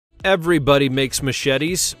Everybody makes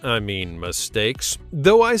mistakes.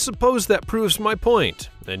 Though I suppose that proves my point.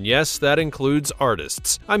 And yes, that includes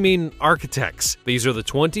artists. Architects. These are the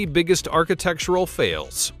 20 biggest architectural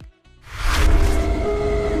fails.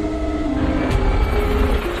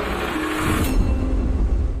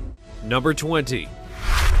 Number 20.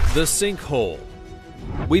 The sinkhole.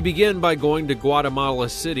 We begin by going to Guatemala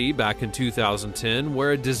City back in 2010,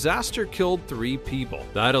 where a disaster killed 3 people.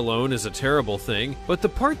 That alone is a terrible thing, but the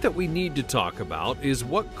part that we need to talk about is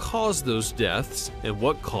what caused those deaths and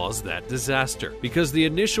what caused that disaster. Because the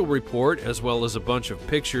initial report, as well as a bunch of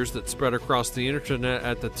pictures that spread across the internet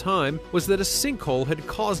at the time, was that a sinkhole had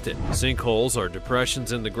caused it. Sinkholes are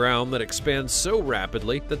depressions in the ground that expand so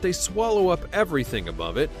rapidly that they swallow up everything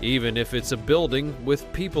above it, even if it's a building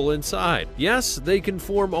with people inside. Yes, they can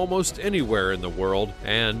form almost anywhere in the world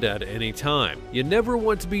and at any time. You never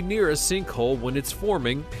want to be near a sinkhole when it's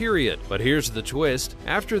forming, period. But here's the twist.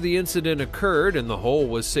 After the incident occurred and the hole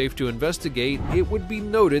was safe to investigate, it would be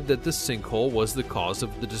noted that the sinkhole was the cause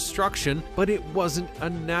of the destruction, but it wasn't a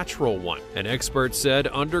natural one. An expert said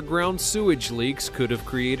underground sewage leaks could have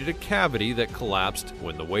created a cavity that collapsed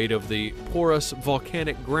when the weight of the porous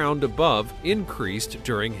volcanic ground above increased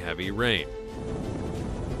during heavy rain.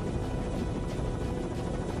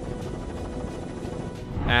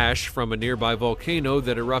 Ash from a nearby volcano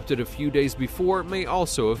that erupted a few days before may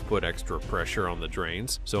also have put extra pressure on the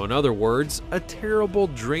drains. So in other words, a terrible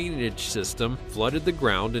drainage system flooded the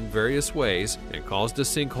ground in various ways and caused a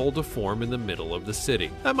sinkhole to form in the middle of the city.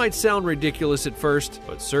 That might sound ridiculous at first,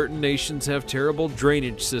 but certain nations have terrible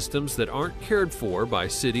drainage systems that aren't cared for by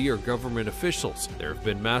city or government officials. There have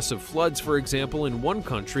been massive floods, for example, in one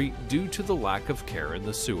country due to the lack of care in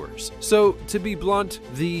the sewers. So, to be blunt,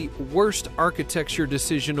 the worst architecture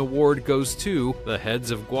decision award goes to the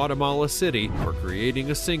heads of Guatemala City for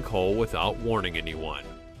creating a sinkhole without warning anyone.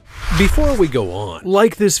 Before we go on,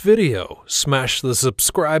 like this video, smash the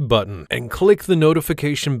subscribe button, and click the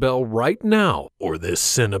notification bell right now, or this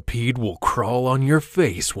centipede will crawl on your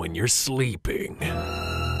face when you're sleeping.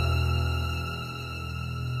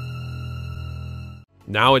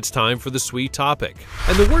 Now it's time for the sweet topic.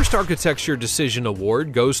 And the worst architecture decision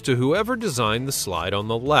award goes to whoever designed the slide on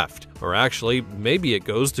the left. Or actually, maybe it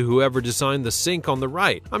goes to whoever designed the sink on the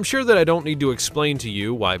right. I'm sure that I don't need to explain to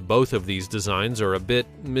you why both of these designs are a bit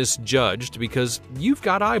misjudged because you've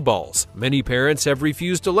got eyeballs. Many parents have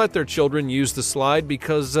refused to let their children use the slide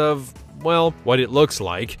because of, well, what it looks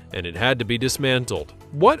like, and it had to be dismantled.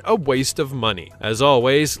 What a waste of money. As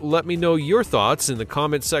always, let me know your thoughts in the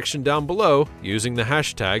comment section down below using the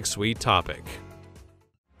hashtag #SweetTopic.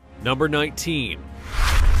 Number 19.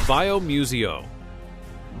 Biomuseo.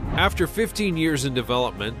 After 15 years in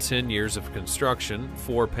development, 10 years of construction,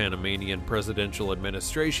 4 Panamanian presidential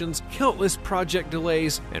administrations, countless project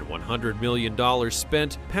delays, and $100 million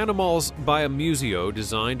spent, Panama's Biomuseo,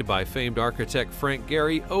 designed by famed architect Frank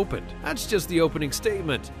Gehry, opened. That's just the opening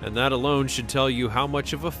statement, and that alone should tell you how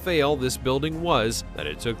much of a fail this building was, that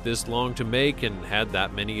it took this long to make and had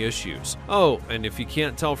that many issues. Oh, and if you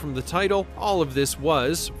can't tell from the title, all of this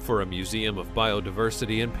was for a museum of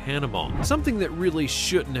biodiversity in Panama, something that really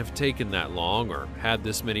shouldn't have taken that long or had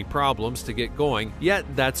this many problems to get going, yet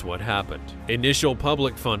that's what happened. Initial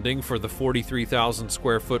public funding for the 43,000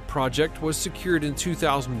 square foot project was secured in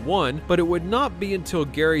 2001, but it would not be until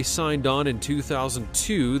Gehry signed on in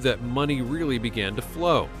 2002 that money really began to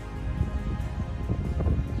flow.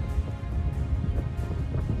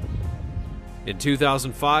 In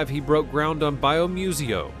 2005, he broke ground on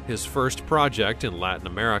Biomuseo, his first project in Latin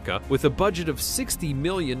America, with a budget of $60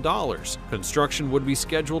 million. Construction would be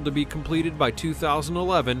scheduled to be completed by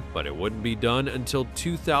 2011, but it wouldn't be done until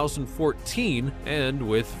 2014, and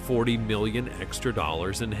with $40 million extra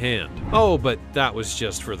dollars in hand. Oh, but that was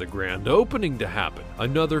just for the grand opening to happen.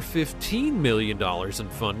 Another $15 million in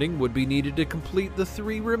funding would be needed to complete the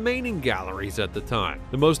 3 remaining galleries at the time,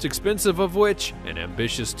 the most expensive of which, an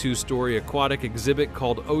ambitious 2-story aquatic exhibit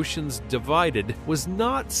called Oceans Divided, was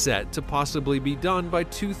not set to possibly be done by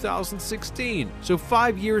 2016, so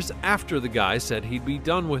 5 years after the guy said he'd be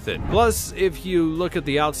done with it. Plus, if you look at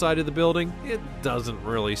the outside of the building, it doesn't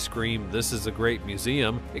really scream this is a great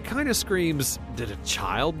museum. It kind of screams, did a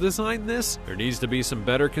child design this? There needs to be some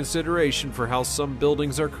better consideration for how some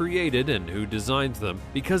buildings are created and who designs them,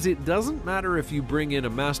 because it doesn't matter if you bring in a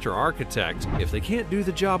master architect if they can't do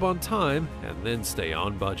the job on time and then stay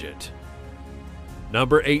on budget.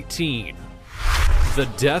 Number 18. The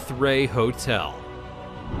Death Ray Hotel.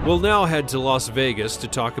 We'll now head to Las Vegas to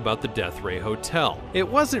talk about the Death Ray Hotel. It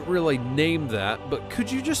wasn't really named that, but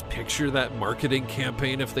could you just picture that marketing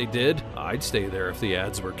campaign if they did? I'd stay there if the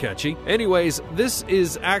ads were catchy. Anyways, this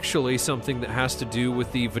is actually something that has to do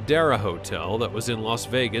with the Videra Hotel that was in Las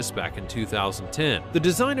Vegas back in 2010. The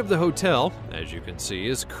design of the hotel, as you can see,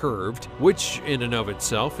 is curved, which in and of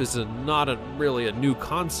itself is not really a new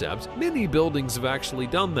concept. Many buildings have actually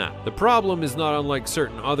done that. The problem is not unlike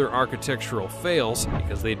certain other architectural fails,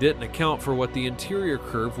 because they didn't account for what the interior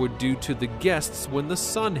curve would do to the guests when the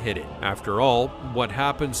sun hit it. After all, what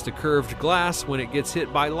happens to curved glass when it gets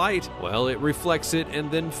hit by light? Well, it reflects it and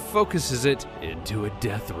then focuses it into a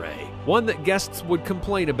death ray. One that guests would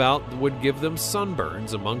complain about would give them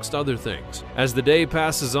sunburns, amongst other things. As the day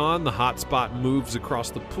passes on, the hot spot moves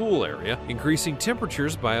across the pool area, increasing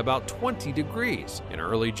temperatures by about 20 degrees. In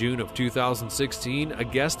early June of 2016, a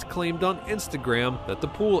guest claimed on Instagram that the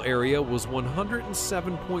pool area was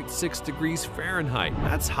 107.6 degrees Fahrenheit.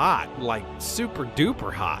 That's hot, like super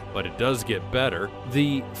duper hot, but it does get better.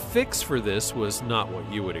 The fix for this was not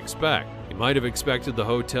what you would expect. You might have expected the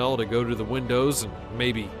hotel to go to the windows and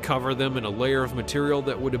maybe cover them in a layer of material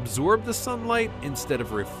that would absorb the sunlight instead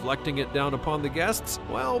of reflecting it down upon the guests.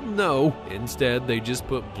 Well, no. Instead, they just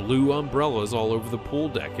put blue umbrellas all over the pool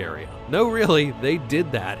deck area. No, really, they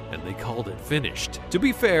did that and they called it finished. To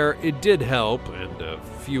be fair, it did help and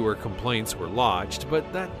fewer complaints were lodged,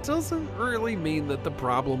 but that doesn't really mean that the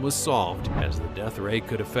problem was solved, as the death ray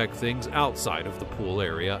could affect things outside of the pool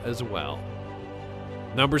area as well.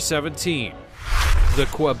 Number 17, the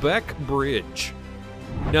Quebec Bridge.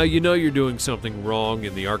 Now, you know you're doing something wrong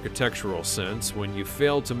in the architectural sense when you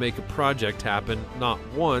fail to make a project happen not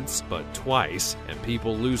once, but twice, and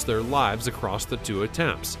people lose their lives across the two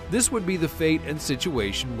attempts. This would be the fate and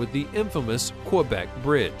situation with the infamous Quebec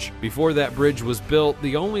Bridge. Before that bridge was built,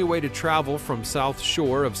 the only way to travel from south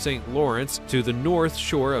shore of St. Lawrence to the north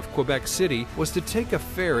shore of Quebec City was to take a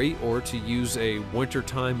ferry or to use a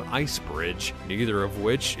wintertime ice bridge, neither of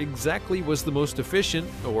which exactly was the most efficient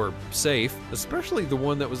or safe, especially the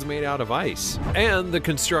one that was made out of ice. And the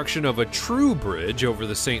construction of a true bridge over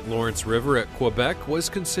the St. Lawrence River at Quebec was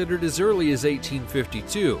considered as early as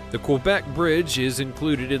 1852. The Quebec Bridge is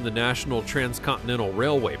included in the National Transcontinental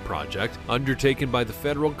Railway project, undertaken by the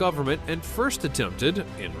federal government and first attempted,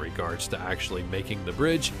 in regards to actually making the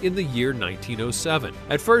bridge, in the year 1907.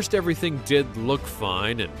 At first, everything did look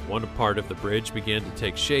fine and one part of the bridge began to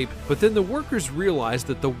take shape, but then the workers realized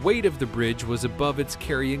that the weight of the bridge was above its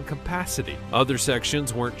carrying capacity. Other sections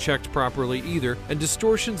weren't checked properly either, and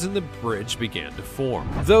distortions in the bridge began to form.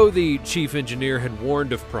 Though the chief engineer had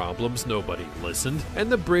warned of problems, nobody listened, and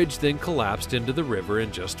the bridge then collapsed into the river in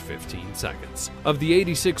just 15 seconds. Of the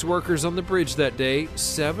 86 workers on the bridge that day,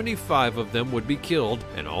 75 of them would be killed,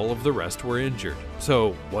 and all of the rest were injured.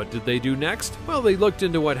 So what did they do next? Well, they looked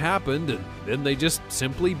into what happened, and then they just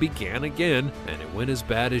simply began again, and it went as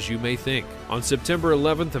bad as you may think. On September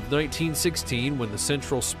 11th of 1916, when the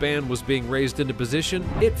central span was being raised into position,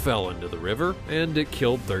 it fell into the river, and it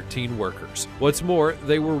killed 13 workers. What's more,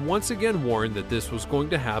 they were once again warned that this was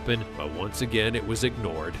going to happen, but once again it was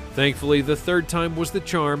ignored. Thankfully, the third time was the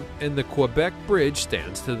charm, and the Quebec Bridge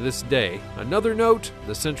stands to this day. Another note,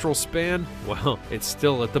 the central span, well, it's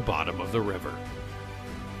still at the bottom of the river.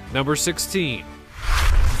 Number 16,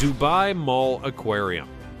 Dubai Mall Aquarium.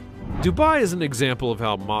 Dubai is an example of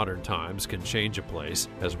how modern times can change a place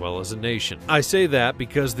as well as a nation. I say that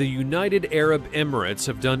because the United Arab Emirates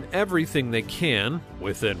have done everything they can,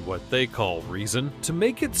 within what they call reason, to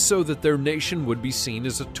make it so that their nation would be seen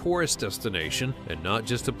as a tourist destination and not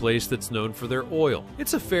just a place that's known for their oil.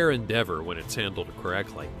 It's a fair endeavor when it's handled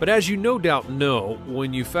correctly. But as you no doubt know,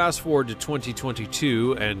 when you fast forward to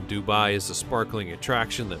 2022 and Dubai is a sparkling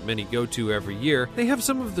attraction that many go to every year, they have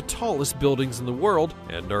some of the tallest buildings in the world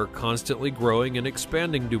and are constantly growing and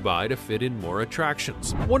expanding Dubai to fit in more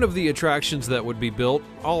attractions. One of the attractions that would be built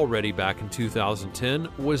already back in 2010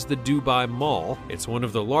 was the Dubai Mall. It's one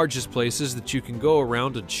of the largest places that you can go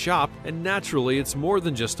around and shop, and naturally it's more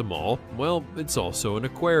than just a mall. Well, it's also an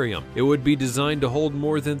aquarium. It would be designed to hold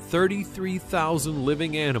more than 33,000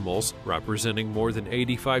 living animals, representing more than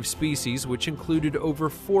 85 species, which included over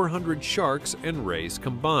 400 sharks and rays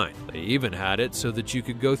combined. They even had it so that you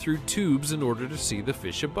could go through tubes in order to see the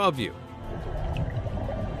fish above you.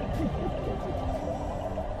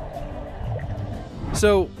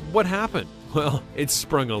 So what happened? Well, it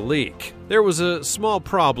sprung a leak. There was a small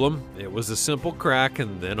problem. It was a simple crack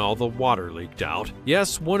and then all the water leaked out.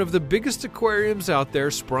 Yes, one of the biggest aquariums out there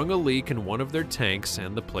sprung a leak in one of their tanks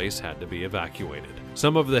and the place had to be evacuated.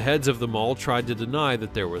 Some of the heads of the mall tried to deny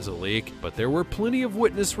that there was a leak, but there were plenty of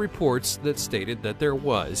witness reports that stated that there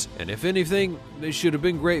was. And if anything, they should have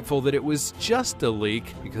been grateful that it was just a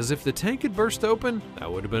leak, because if the tank had burst open, that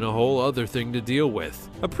would have been a whole other thing to deal with.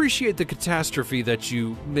 Appreciate the catastrophe that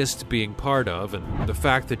you missed being part of and the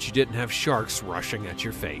fact that you didn't have sharks rushing at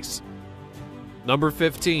your face. Number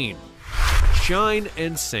 15. Shine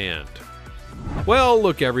and sand. Well,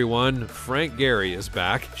 look everyone, Frank Gehry is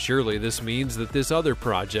back. Surely this means that this other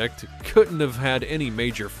project couldn't have had any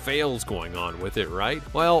major fails going on with it, right?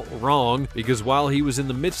 Well, wrong, because while he was in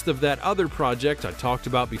the midst of that other project I talked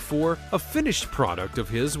about before, a finished product of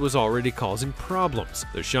his was already causing problems.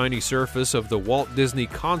 The shiny surface of the Walt Disney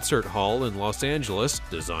Concert Hall in Los Angeles,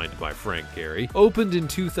 designed by Frank Gehry, opened in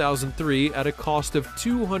 2003 at a cost of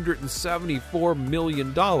 $274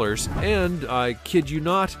 million, and I kid you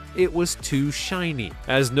not, it was too shiny.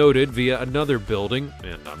 As noted via another building,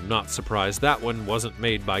 and I'm not surprised that one wasn't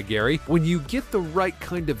made by Gehry, when you get the right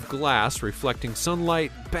kind of glass reflecting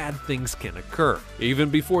sunlight, bad things can occur. Even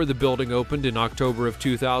before the building opened in October of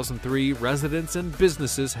 2003, residents and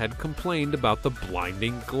businesses had complained about the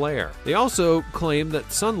blinding glare. They also claimed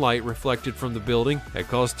that sunlight reflected from the building had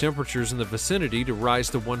caused temperatures in the vicinity to rise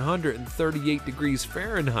to 138 degrees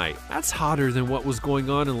Fahrenheit. That's hotter than what was going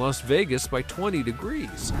on in Las Vegas by 20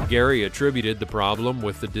 degrees. Gehry attributed the problem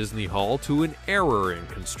with the Disney Hall to an error in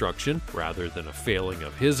construction rather than a failing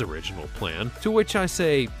of his original plan, to which I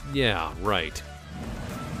say, yeah, right.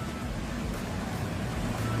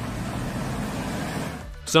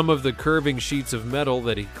 Some of the curving sheets of metal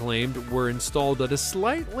that he claimed were installed at a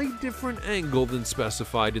slightly different angle than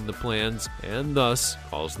specified in the plans, and thus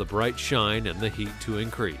caused the bright shine and the heat to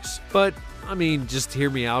increase. But I mean, just hear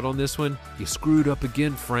me out on this one. You screwed up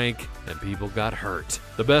again, Frank, and people got hurt.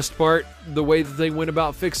 The best part, the way that they went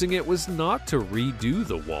about fixing it was not to redo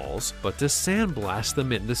the walls, but to sandblast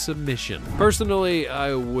them into submission. Personally,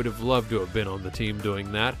 I would have loved to have been on the team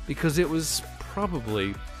doing that, because it was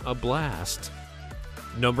probably a blast.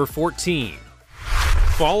 Number 14.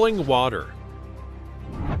 Falling water.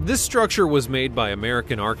 This structure was made by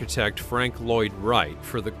American architect Frank Lloyd Wright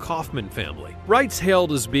for the Kaufman family. Wright's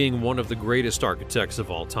hailed as being one of the greatest architects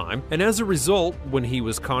of all time, and as a result, when he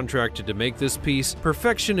was contracted to make this piece,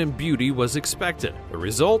 perfection and beauty was expected. The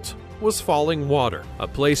result was Falling Water, a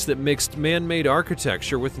place that mixed man-made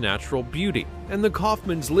architecture with natural beauty. And the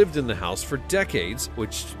Kaufmans lived in the house for decades,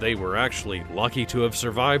 which they were actually lucky to have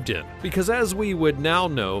survived in. Because as we would now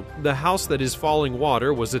know, the house that is Falling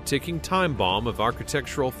Water was a ticking time bomb of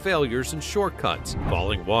architectural failures and shortcuts.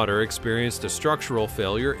 Falling Water experienced a structural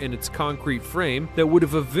failure in its concrete frame that would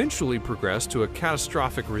have eventually progressed to a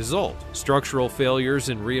catastrophic result. Structural failures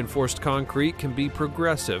in reinforced concrete can be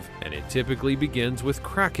progressive, and it typically begins with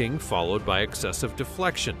cracking followed by excessive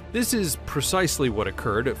deflection. This is precisely what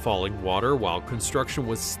occurred at Falling Water while construction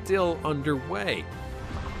was still underway.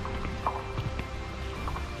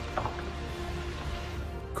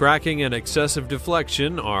 Cracking and excessive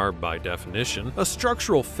deflection are, by definition, a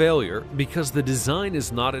structural failure because the design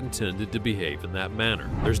is not intended to behave in that manner.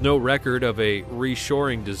 There's no record of a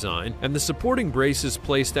reshoring design, and the supporting braces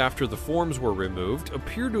placed after the forms were removed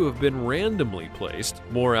appear to have been randomly placed,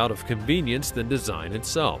 more out of convenience than design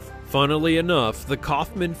itself. Funnily enough, the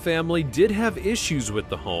Kaufman family did have issues with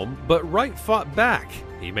the home, but Wright fought back.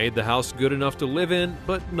 He made the house good enough to live in,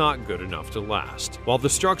 but not good enough to last. While the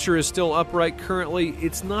structure is still upright currently,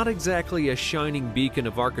 it's not exactly a shining beacon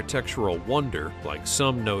of architectural wonder, like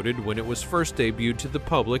some noted when it was first debuted to the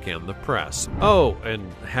public and the press. Oh,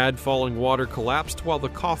 and had Falling Water collapsed while the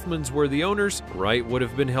Kaufmans were the owners, Wright would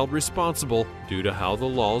have been held responsible due to how the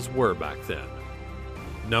laws were back then.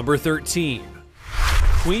 Number 13.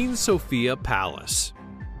 Queen Sofia Palace.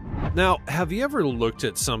 Now, have you ever looked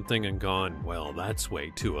at something and gone, well, that's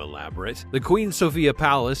way too elaborate? The Queen Sofia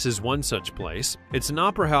Palace is one such place. It's an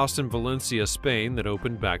opera house in Valencia, Spain that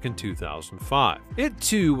opened back in 2005. It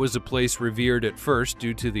too was a place revered at first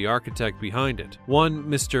due to the architect behind it, one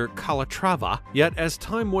Mr. Calatrava, yet as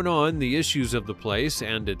time went on, the issues of the place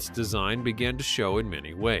and its design began to show in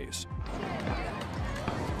many ways.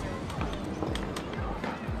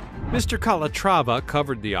 Mr. Calatrava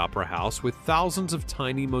covered the Opera House with thousands of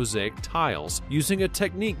tiny mosaic tiles, using a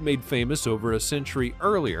technique made famous over a century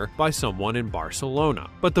earlier by someone in Barcelona.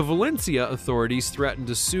 But the Valencia authorities threatened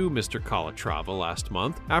to sue Mr. Calatrava last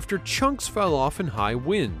month after chunks fell off in high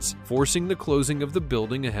winds, forcing the closing of the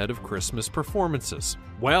building ahead of Christmas performances.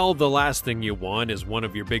 Well, the last thing you want is one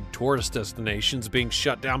of your big tourist destinations being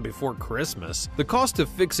shut down before Christmas. The cost of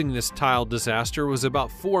fixing this tile disaster was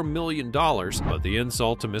about $4 million, but the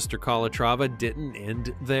insult to Mr. Calatrava didn't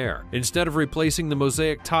end there. Instead of replacing the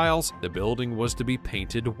mosaic tiles, the building was to be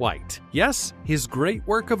painted white. Yes, his great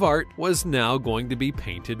work of art was now going to be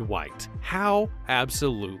painted white. How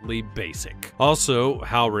absolutely basic. Also,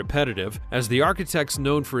 how repetitive, as the architect's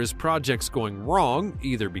known for his projects going wrong,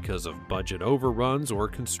 either because of budget overruns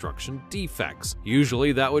or construction defects.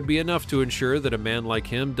 Usually that would be enough to ensure that a man like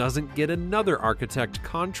him doesn't get another architect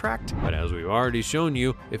contract, but as we've already shown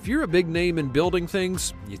you, if you're a big name in building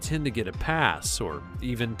things, you tend to get a pass, or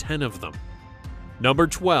even 10 of them. Number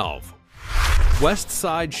 12. West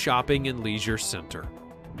Side Shopping and Leisure Center.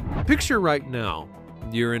 Picture right now,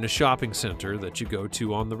 you're in a shopping center that you go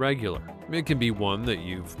to on the regular. It can be one that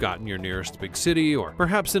you've got in your nearest big city, or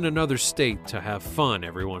perhaps in another state to have fun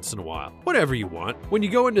every once in a while. Whatever you want. When you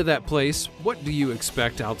go into that place, what do you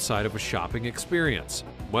expect outside of a shopping experience?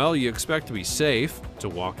 Well, you expect to be safe, to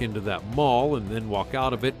walk into that mall and then walk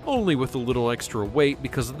out of it only with a little extra weight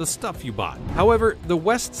because of the stuff you bought. However, the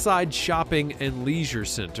West Side Shopping and Leisure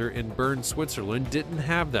Center in Bern, Switzerland didn't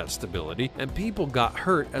have that stability, and people got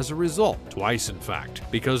hurt as a result. Twice, in fact,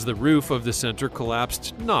 because the roof of the center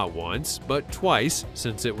collapsed not once, but twice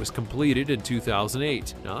since it was completed in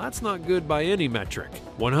 2008. Now that's not good by any metric.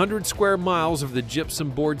 100 square miles of the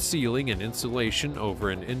gypsum board ceiling and insulation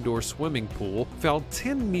over an indoor swimming pool fell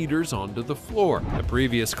 10 meters onto the floor. The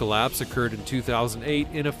previous collapse occurred in 2008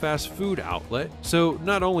 in a fast food outlet, so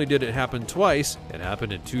not only did it happen twice, it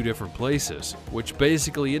happened in 2 different places, which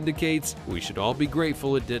basically indicates we should all be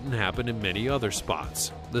grateful it didn't happen in many other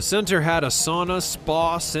spots. The center had a sauna,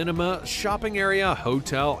 spa, cinema, shopping area,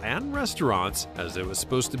 hotel, and restaurants, as it was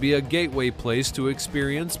supposed to be a gateway place to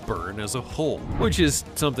experience Bern as a whole, which is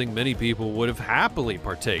something many people would have happily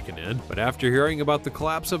partaken in. But after hearing about the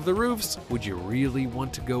collapse of the roofs, would you really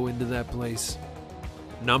want to go into that place?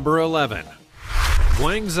 Number 11.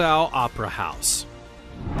 Guangzhou Opera House.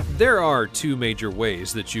 There are 2 major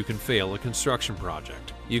ways that you can fail a construction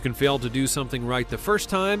project. You can fail to do something right the first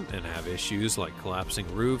time and have issues like collapsing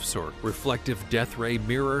roofs or reflective death ray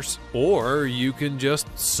mirrors, or you can just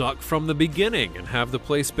suck from the beginning and have the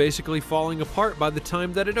place basically falling apart by the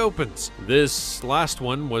time that it opens. This last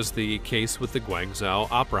one was the case with the Guangzhou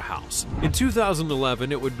Opera House. In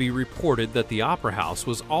 2011, it would be reported that the Opera House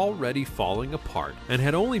was already falling apart and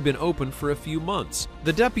had only been open for a few months.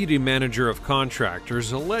 The deputy manager of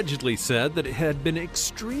contractors allegedly said that it had been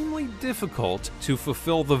extremely difficult to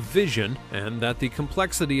fulfill the vision and that the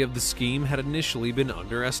complexity of the scheme had initially been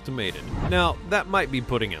underestimated. Now, that might be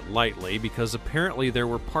putting it lightly, because apparently there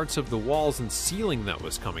were parts of the walls and ceiling that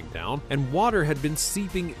was coming down, and water had been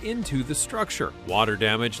seeping into the structure. Water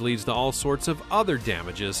damage leads to all sorts of other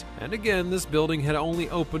damages, and again, this building had only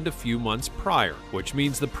opened a few months prior, which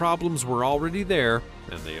means the problems were already there,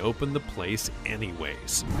 and they opened the place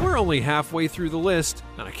anyways. We're only halfway through the list,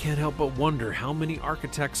 and I can't help but wonder how many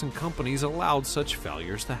architects and companies allowed such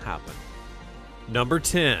failures to happen. Number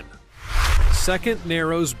 10. Second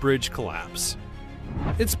Narrows Bridge Collapse.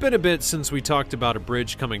 It's been a bit since we talked about a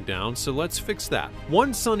bridge coming down, so let's fix that.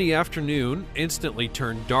 One sunny afternoon instantly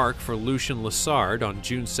turned dark for Lucien Lessard on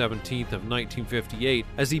June 17th of 1958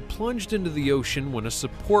 as he plunged into the ocean when a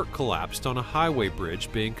support collapsed on a highway bridge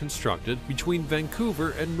being constructed between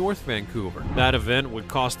Vancouver and North Vancouver. That event would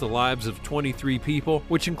cost the lives of 23 people,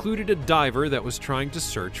 which included a diver that was trying to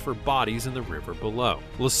search for bodies in the river below.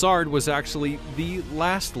 Lessard was actually the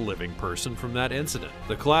last living person from that incident.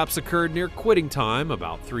 The collapse occurred near quitting time,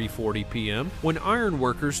 about 3:40 p.m., when iron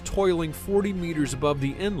workers toiling 40 meters above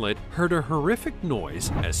the inlet heard a horrific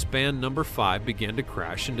noise as span number 5 began to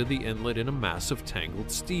crash into the inlet in a mass of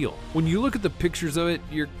tangled steel. When you look at the pictures of it,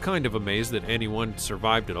 you're kind of amazed that anyone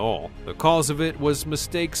survived at all. The cause of it was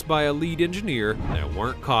mistakes by a lead engineer that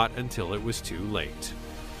weren't caught until it was too late.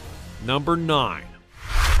 Number 9.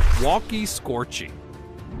 Walkie Scorching.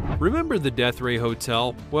 Remember the Death Ray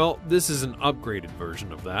Hotel? Well, this is an upgraded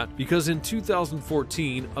version of that, because in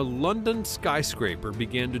 2014, a London skyscraper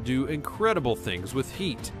began to do incredible things with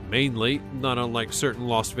heat. Mainly, not unlike certain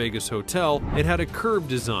Las Vegas hotel, it had a curved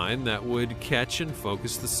design that would catch and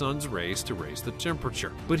focus the sun's rays to raise the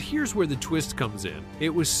temperature. But here's where the twist comes in. It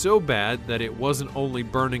was so bad that it wasn't only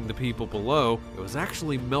burning the people below, it was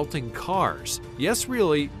actually melting cars. Yes,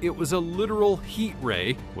 really, it was a literal heat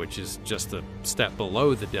ray, which is just a step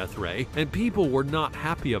below the death ray, and people were not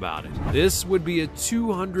happy about it. This would be a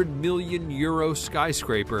 200 million euro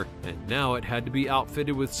skyscraper, and now it had to be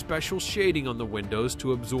outfitted with special shading on the windows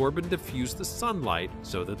to absorb and diffuse the sunlight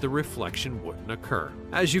so that the reflection wouldn't occur.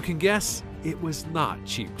 As you can guess, it was not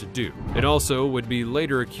cheap to do. It also would be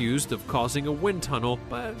later accused of causing a wind tunnel,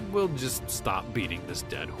 but we'll just stop beating this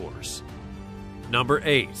dead horse. Number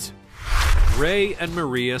 8. Ray and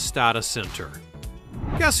Maria Stata Center.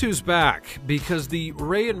 Guess who's back? Because the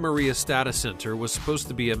Ray and Maria Stata Center was supposed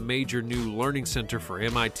to be a major new learning center for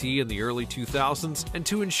MIT in the early 2000s, and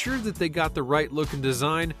to ensure that they got the right look and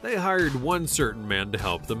design, they hired one certain man to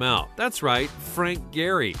help them out. That's right, Frank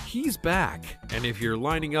Gehry. He's back. And if you're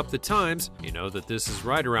lining up the times, you know that this is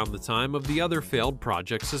right around the time of the other failed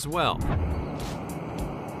projects as well.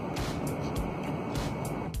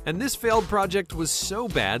 And this failed project was so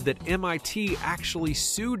bad that MIT actually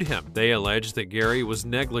sued him. They alleged that Gehry was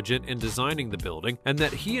negligent in designing the building and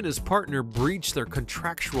that he and his partner breached their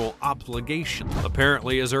contractual obligation.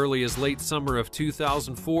 Apparently, as early as late summer of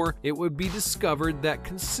 2004, it would be discovered that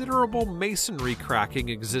considerable masonry cracking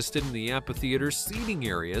existed in the amphitheater's seating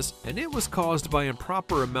areas, and it was caused by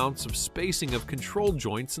improper amounts of spacing of control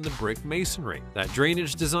joints in the brick masonry. That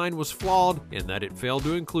drainage design was flawed in that it failed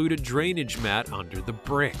to include a drainage mat under the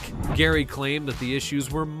brick. Gehry claimed that the issues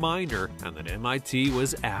were minor and that MIT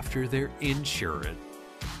was after their insurance.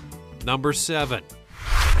 Number 7.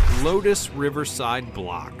 Lotus Riverside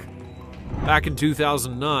Block. Back in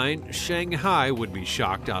 2009, Shanghai would be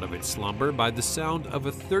shocked out of its slumber by the sound of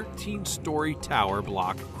a 13-story tower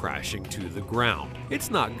block crashing to the ground. It's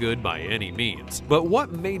not good by any means, but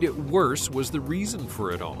what made it worse was the reason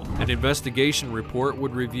for it all. An investigation report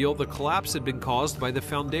would reveal the collapse had been caused by the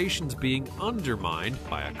foundations being undermined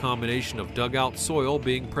by a combination of dugout soil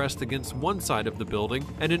being pressed against one side of the building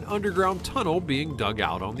and an underground tunnel being dug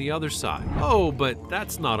out on the other side. Oh, but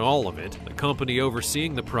that's not all of it. The company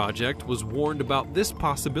overseeing the project was warned about this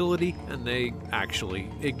possibility, and they actually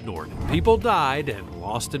ignored it. People died and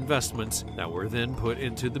lost investments that were then put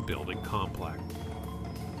into the building complex.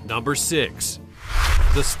 Number 6.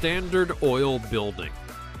 The Standard Oil Building.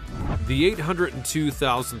 The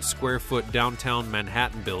 802,000 square foot downtown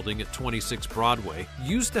Manhattan building at 26 Broadway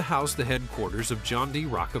used to house the headquarters of John D.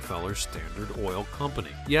 Rockefeller's Standard Oil Company.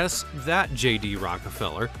 Yes, that J.D.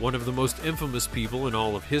 Rockefeller, one of the most infamous people in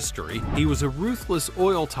all of history. He was a ruthless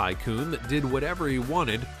oil tycoon that did whatever he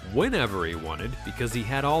wanted, whenever he wanted, because he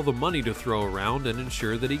had all the money to throw around and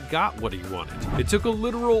ensure that he got what he wanted. It took a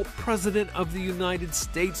literal president of the United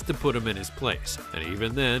States to put him in his place, and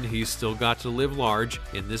even then, he still got to live large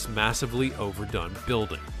in this massively overdone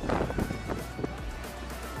building.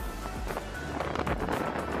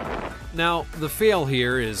 Now, the fail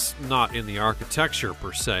here is not in the architecture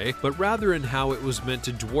per se, but rather in how it was meant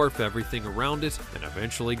to dwarf everything around it and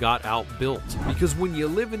eventually got outbuilt. Because when you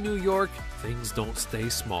live in New York, things don't stay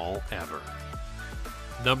small ever.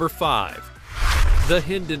 Number 5. The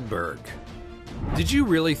Hindenburg. Did you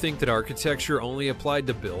really think that architecture only applied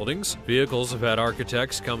to buildings? Vehicles have had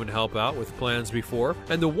architects come and help out with plans before,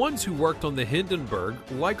 and the ones who worked on the Hindenburg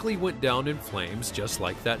likely went down in flames just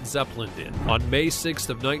like that Zeppelin did. On May 6th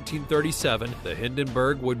of 1937, the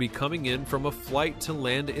Hindenburg would be coming in from a flight to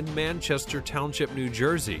land in Manchester Township, New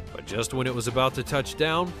Jersey, but just when it was about to touch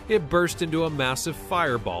down, it burst into a massive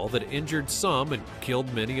fireball that injured some and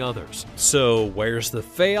killed many others. So where's the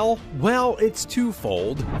fail? Well, it's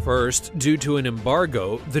twofold. First, due to an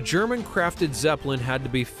embargo, the German-crafted Zeppelin had to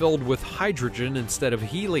be filled with hydrogen instead of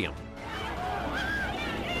helium.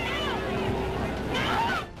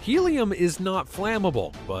 Helium is not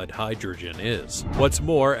flammable, but hydrogen is. What's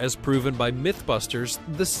more, as proven by Mythbusters,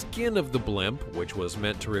 the skin of the blimp, which was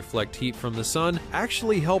meant to reflect heat from the sun,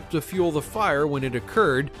 actually helped to fuel the fire when it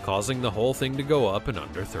occurred, causing the whole thing to go up in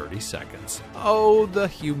under 30 seconds. Oh, the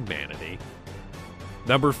humanity.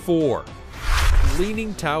 Number 4.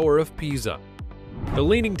 Leaning Tower of Pisa. The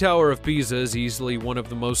Leaning Tower of Pisa is easily one of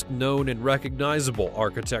the most known and recognizable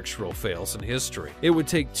architectural fails in history. It would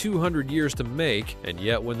take 200 years to make, and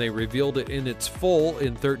yet when they revealed it in its full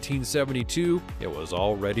in 1372, it was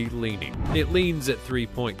already leaning. It leans at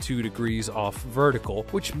 3.2 degrees off vertical,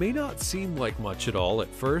 which may not seem like much at all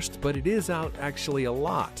at first, but it is out actually a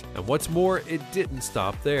lot. And what's more, it didn't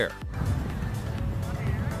stop there.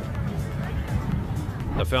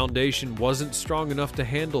 The foundation wasn't strong enough to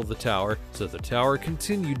handle the tower, so the tower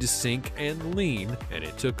continued to sink and lean, and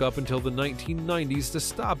it took up until the 1990s to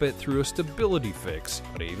stop it through a stability fix,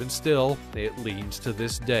 but even still, it leans to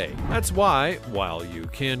this day. That's why, while you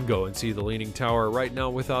can go and see the Leaning Tower right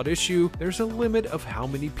now without issue, there's a limit of how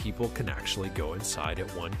many people can actually go inside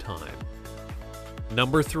at one time.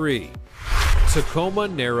 Number 3. Tacoma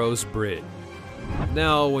Narrows Bridge.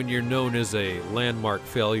 Now, when you're known as a landmark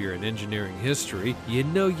failure in engineering history, you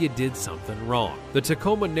know you did something wrong. The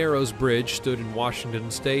Tacoma Narrows Bridge stood in Washington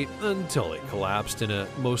state until it collapsed in a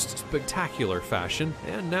most spectacular fashion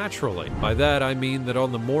and naturally. By that I mean that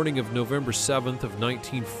on the morning of November 7th of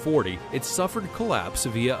 1940, it suffered collapse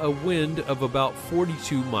via a wind of about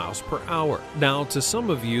 42 miles per hour. Now, to some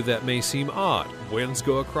of you that may seem odd. Winds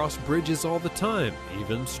go across bridges all the time,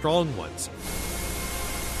 even strong ones.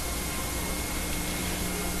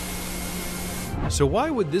 So why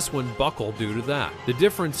would this one buckle due to that? The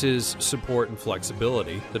difference is support and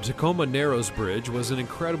flexibility. The Tacoma Narrows Bridge was an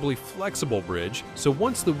incredibly flexible bridge, so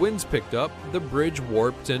once the winds picked up, the bridge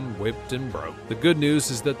warped and whipped and broke. The good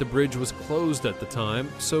news is that the bridge was closed at the time,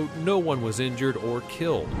 so no one was injured or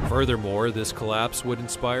killed. Furthermore, this collapse would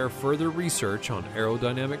inspire further research on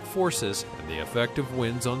aerodynamic forces and the effect of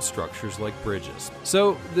winds on structures like bridges.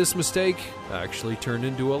 So this mistake actually turned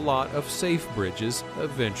into a lot of safe bridges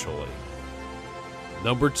eventually.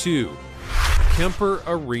 Number 2. Kemper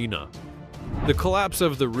Arena. The collapse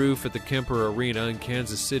of the roof at the Kemper Arena in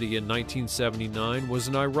Kansas City in 1979 was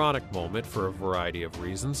an ironic moment for a variety of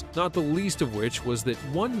reasons, not the least of which was that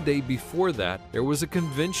one day before that, there was a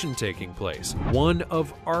convention taking place. One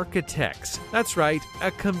of architects. That's right,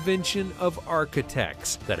 a convention of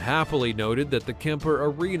architects that happily noted that the Kemper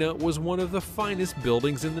Arena was one of the finest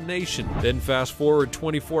buildings in the nation. Then fast forward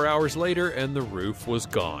 24 hours later and the roof was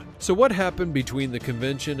gone. So what happened between the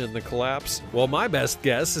convention and the collapse? Well, my best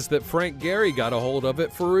guess is that Frank Gehry got a hold of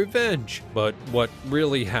it for revenge. But what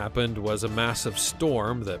really happened was a massive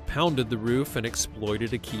storm that pounded the roof and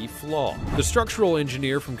exploited a key flaw. The structural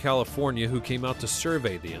engineer from California who came out to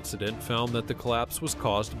survey the incident found that the collapse was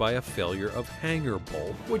caused by a failure of hanger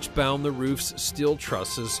bolt, which bound the roof's steel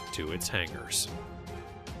trusses to its hangers.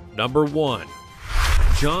 Number 1.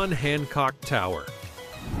 John Hancock Tower.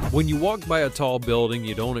 When you walk by a tall building,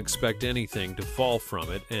 you don't expect anything to fall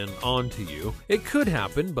from it and onto you. It could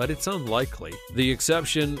happen, but it's unlikely. The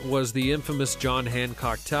exception was the infamous John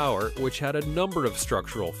Hancock Tower, which had a number of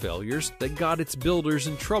structural failures that got its builders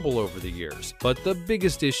in trouble over the years. But the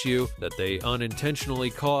biggest issue that they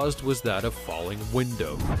unintentionally caused was that of falling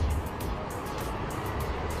windows.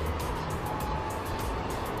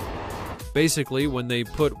 Basically, when they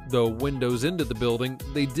put the windows into the building,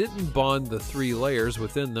 they didn't bond the 3 layers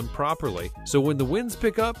within them properly. So when the winds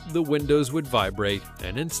pick up, the windows would vibrate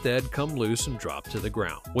and instead come loose and drop to the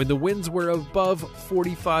ground. When the winds were above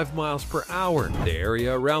 45 miles per hour, the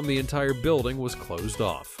area around the entire building was closed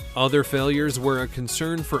off. Other failures were a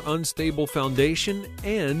concern for unstable foundation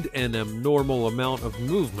and an abnormal amount of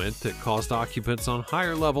movement that caused occupants on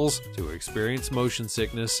higher levels to experience motion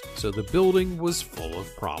sickness, so the building was full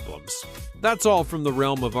of problems. That's all from the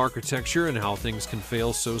realm of architecture and how things can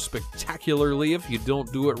fail so spectacularly if you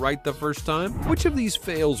don't do it right the first time. Which of these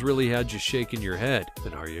fails really had you shaking your head?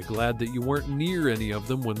 And are you glad that you weren't near any of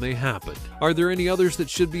them when they happened? Are there any others that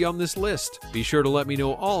should be on this list? Be sure to let me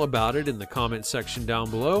know all about it in the comment section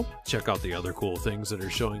down below. Check out the other cool things that are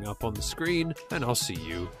showing up on the screen, and I'll see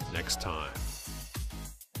you next time.